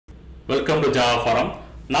Welcome to Java Forum.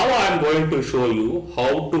 Now I am going to show you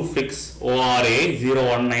how to fix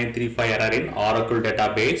ORA-01935 error in Oracle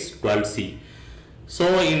database 12c.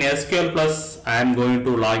 So in SQL Plus I am going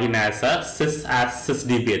to log in as a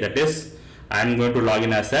sysdba, that is I am going to log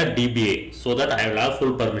in as a DBA so that I will have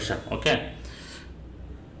full permission. Okay.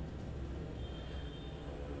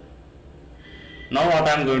 Now what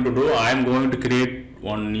I am going to do, I am going to create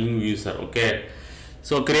one new user. Okay.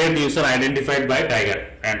 So create user identified by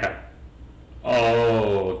Tiger. Enter.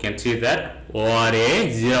 Oh, you can see that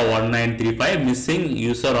ORA-01935 missing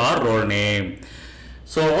user or role name.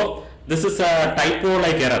 So this is a typo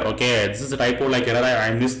like error. Okay, this is a typo like error.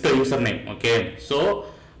 I missed the username. Okay, so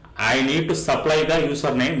I need to supply the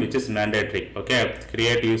username, which is mandatory. Okay,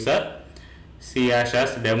 create user C#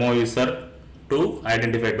 as demo user to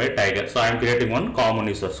identified by Tiger. So I am creating one common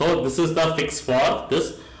user. So this is the fix for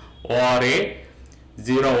this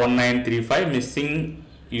ORA-01935 missing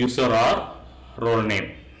user or role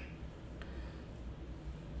name.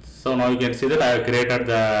 So now you can see that I have created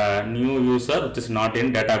the new user which is not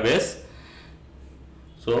in database.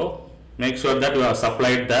 So make sure that you have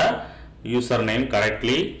supplied the username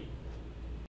correctly.